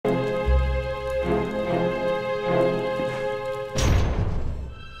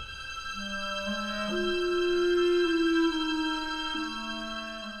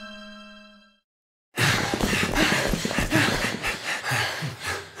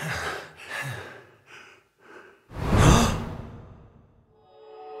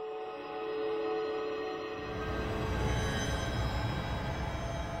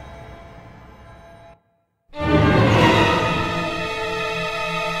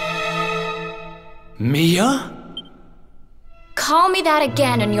Mia? Call me that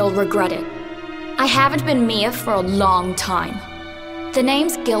again and you'll regret it. I haven't been Mia for a long time. The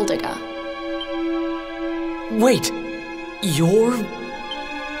name's Gyldygga. Wait, you're...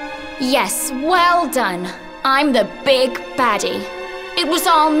 Yes, well done. I'm the big baddie. It was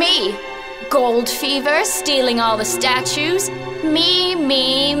all me. Gold fever, stealing all the statues. Me,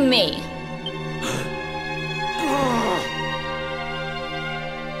 me, me.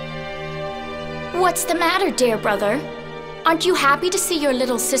 What's the matter, dear brother? Aren't you happy to see your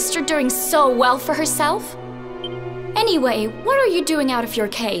little sister doing so well for herself? Anyway, what are you doing out of your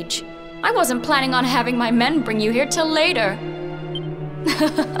cage? I wasn't planning on having my men bring you here till later.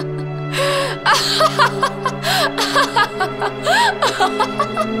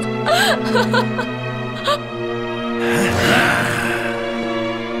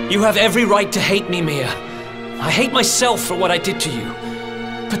 You have every right to hate me, Mia. I hate myself for what I did to you.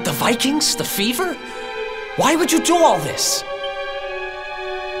 But the Vikings? The fever? Why would you do all this?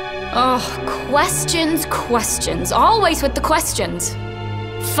 Oh, questions, questions. Always with the questions.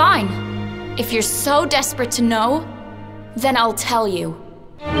 Fine. If you're so desperate to know, then I'll tell you.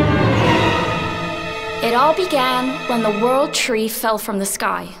 It all began when the World Tree fell from the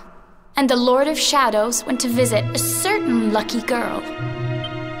sky, and the Lord of Shadows went to visit a certain lucky girl.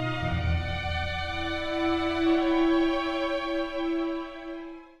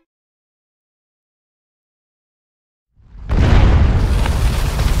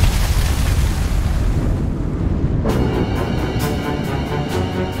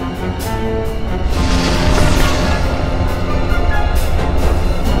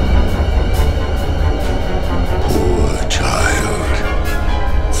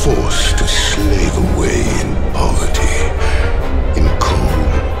 Forced to slave away in poverty, in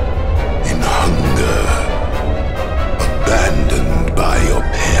cold, in hunger, abandoned by your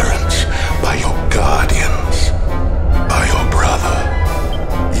parents, by your guardians, by your brother.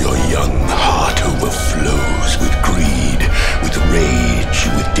 Your young heart overflows with greed, with rage,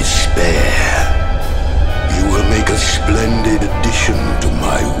 with despair. You will make a splendid addition to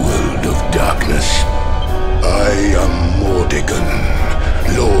my world of darkness. I am Gyldygga,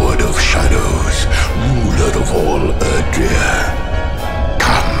 Lord of Shadows, ruler of all Erdrea.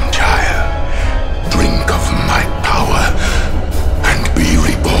 Come, child, drink of my power, and be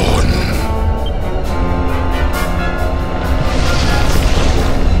reborn.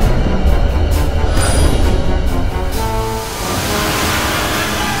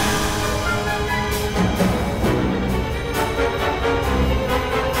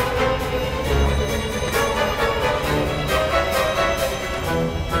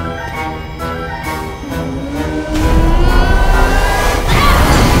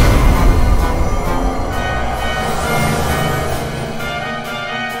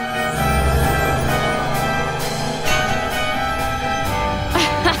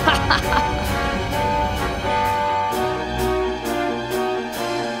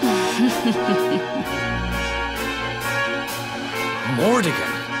 Gyldygga,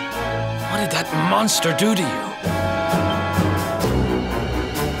 what did that monster do to you?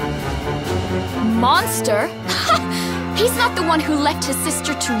 Monster? He's not the one who left his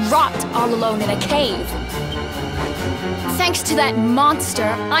sister to rot all alone in a cave. Thanks to that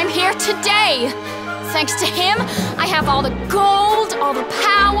monster, I'm here today. Thanks to him, I have all the gold, all the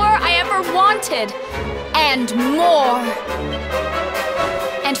power I ever wanted, and more.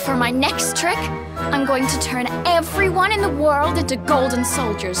 And for my next trick, I'm going to turn everyone in the world into golden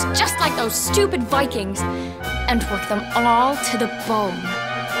soldiers, just like those stupid Vikings, and work them all to the bone.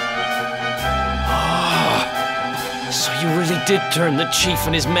 So you really did turn the chief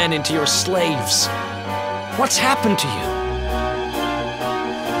and his men into your slaves. What's happened to you?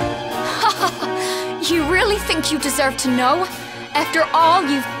 You really think you deserve to know? After all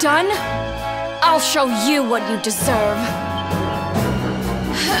you've done? I'll show you what you deserve.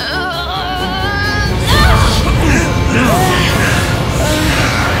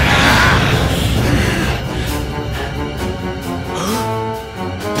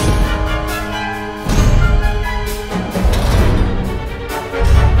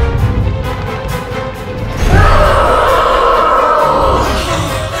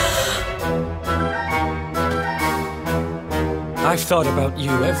 I've thought about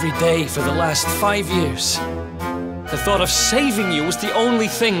you every day for the last 5 years. The thought of saving you was the only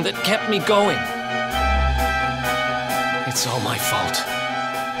thing that kept me going. It's all my fault.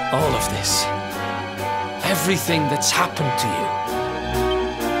 All of this. Everything that's happened to you.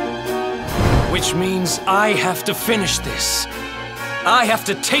 Which means I have to finish this. I have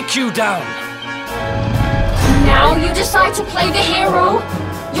to take you down. Now you decide to play the hero?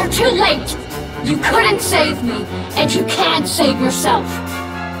 You're too late. You couldn't save me, and you can't save yourself.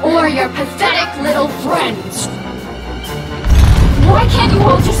 Or your pathetic little friends. Why can't you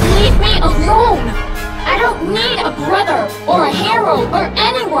all just leave me alone? I don't need a brother, or a hero, or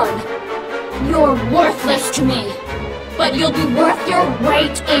anyone. You're worthless to me, but you'll be worth your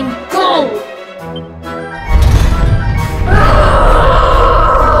weight in gold.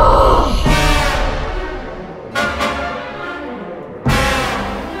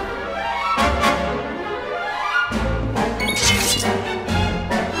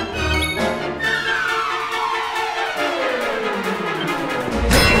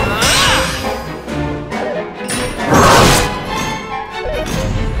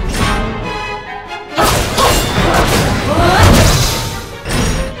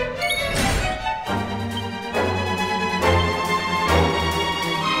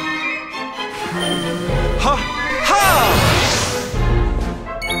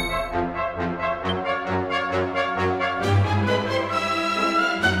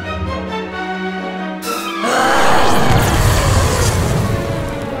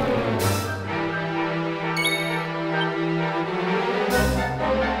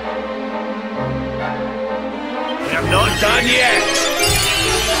 Not done yet!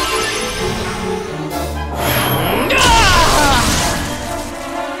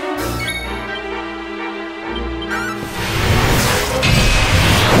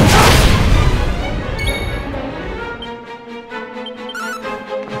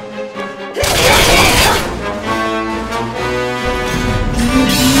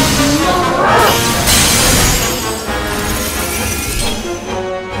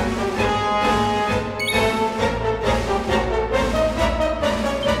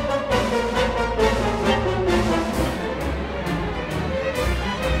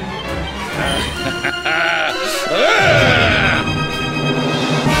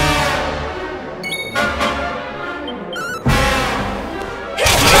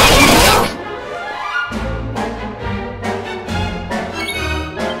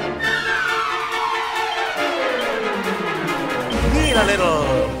 Need a little...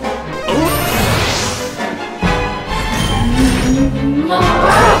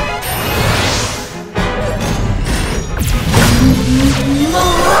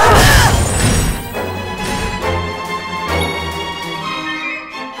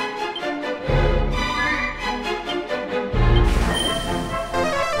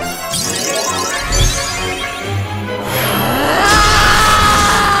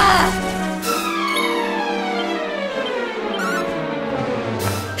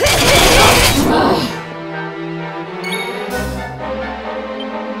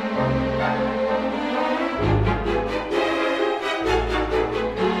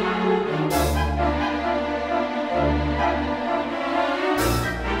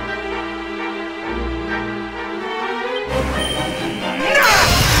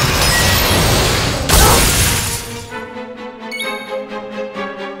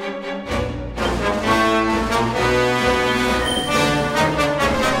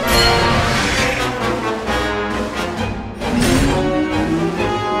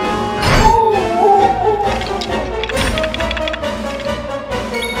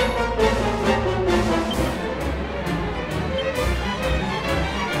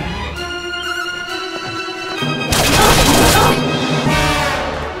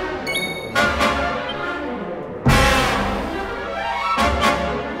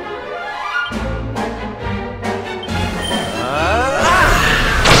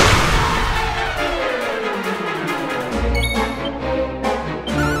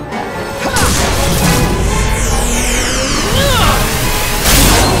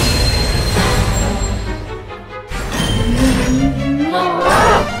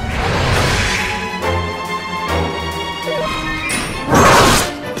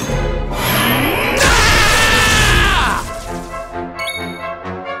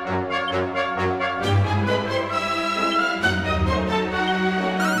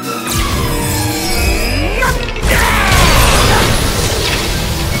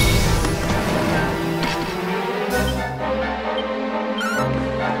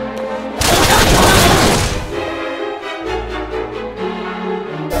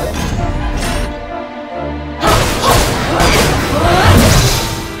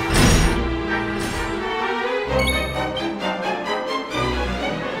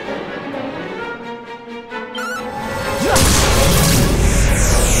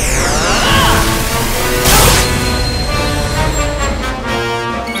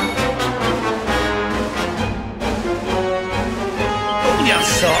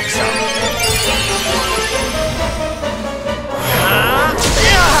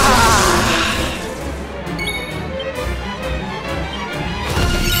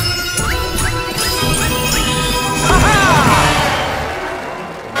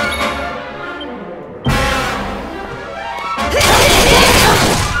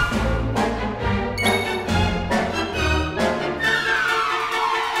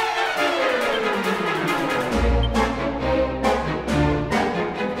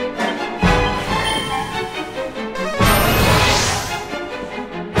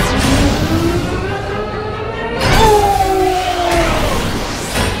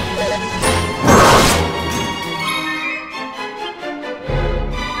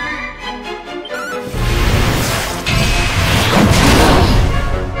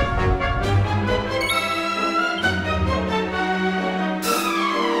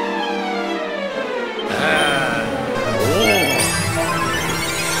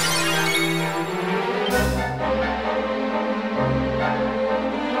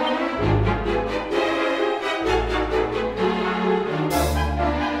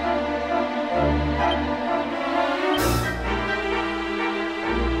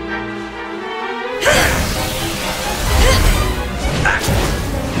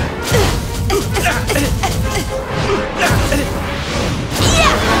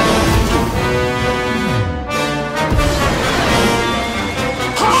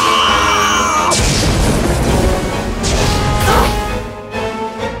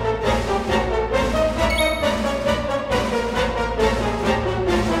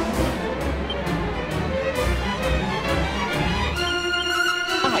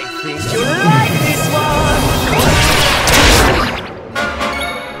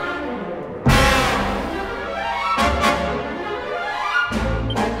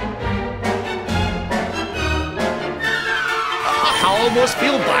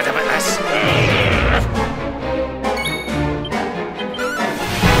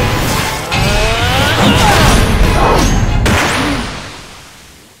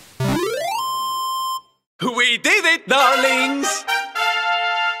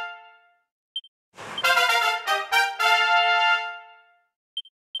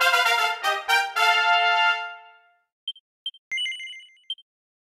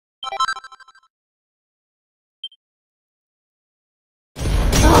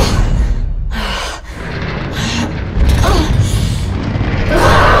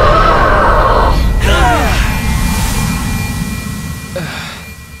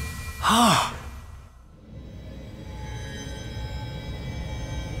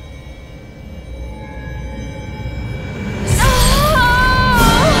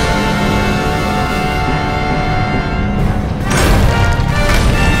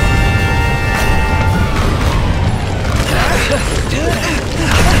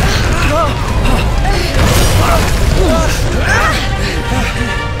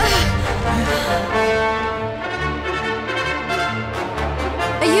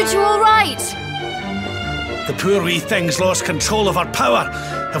 The poor wee thing's lost control of her power.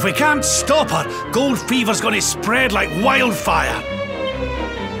 If we can't stop her, gold fever's gonna spread like wildfire.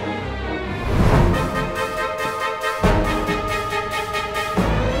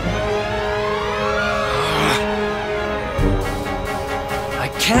 I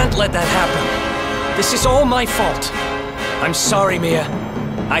can't let that happen. This is all my fault. I'm sorry, Mia.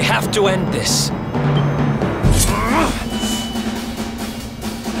 I have to end this.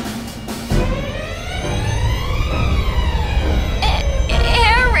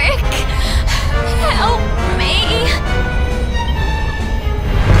 Eric! Help me!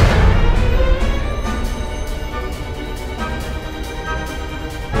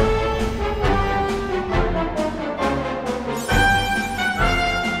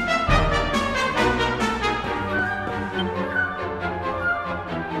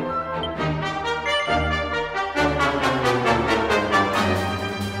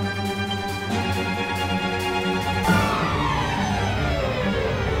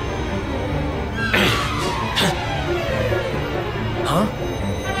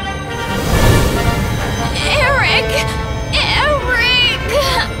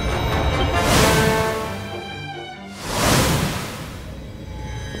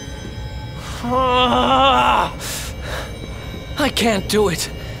 I can't do it.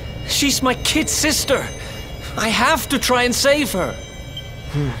 She's my kid sister. I have to try and save her.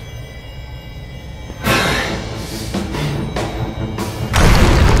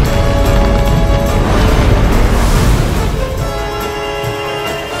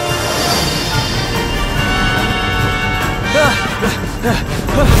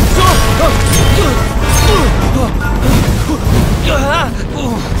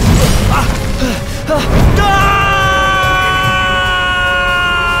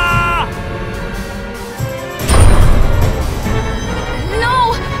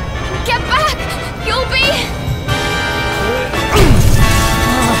 No! Get back! You'll be...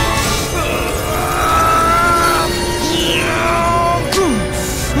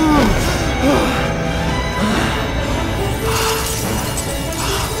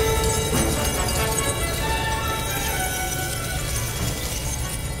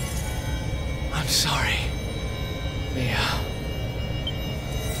 I'm sorry, Mia.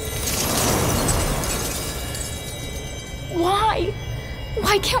 Why?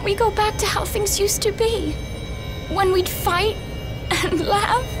 Why can't we go back to how things used to be? When we'd fight and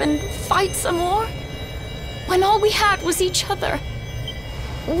laugh and fight some more? When all we had was each other.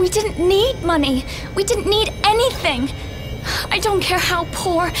 We didn't need money. We didn't need anything. I don't care how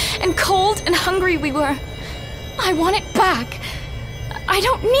poor and cold and hungry we were. I want it back. I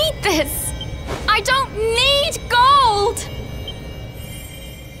don't need this. I don't need gold!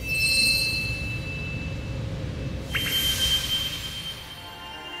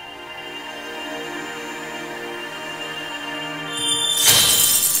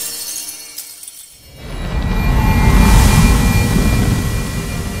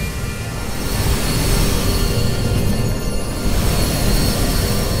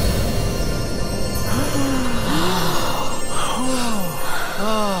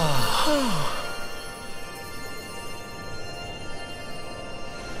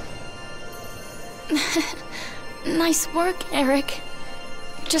 Nice work, Eric.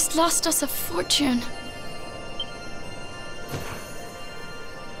 Just lost us a fortune.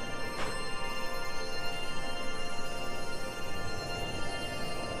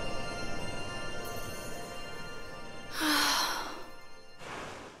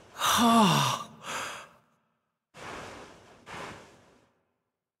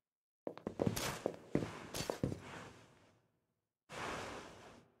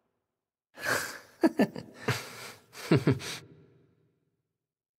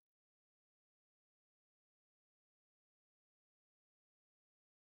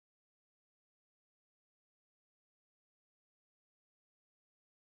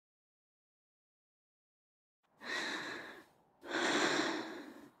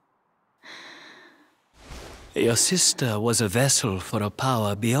 Your sister was a vessel for a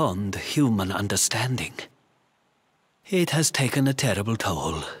power beyond human understanding. It has taken a terrible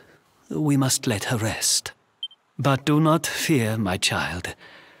toll. We must let her rest. But do not fear, my child.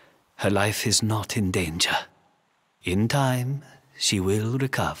 Her life is not in danger. In time, she will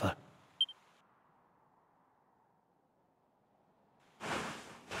recover.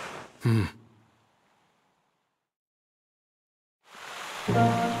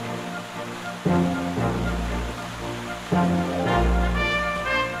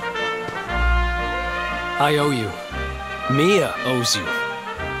 I owe you. Mia owes you.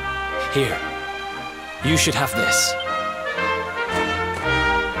 Here. You should have this.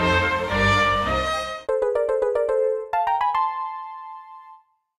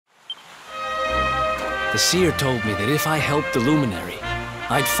 The seer told me that if I helped the Luminary,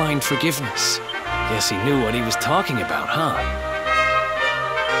 I'd find forgiveness. Guess he knew what he was talking about, huh?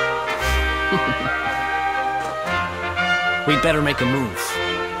 We'd better make a move.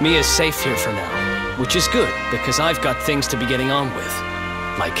 Mia's safe here for now, which is good, because I've got things to be getting on with.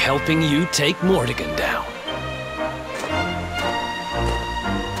 Like helping you take Mordegon down.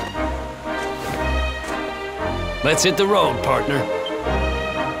 Let's hit the road, partner.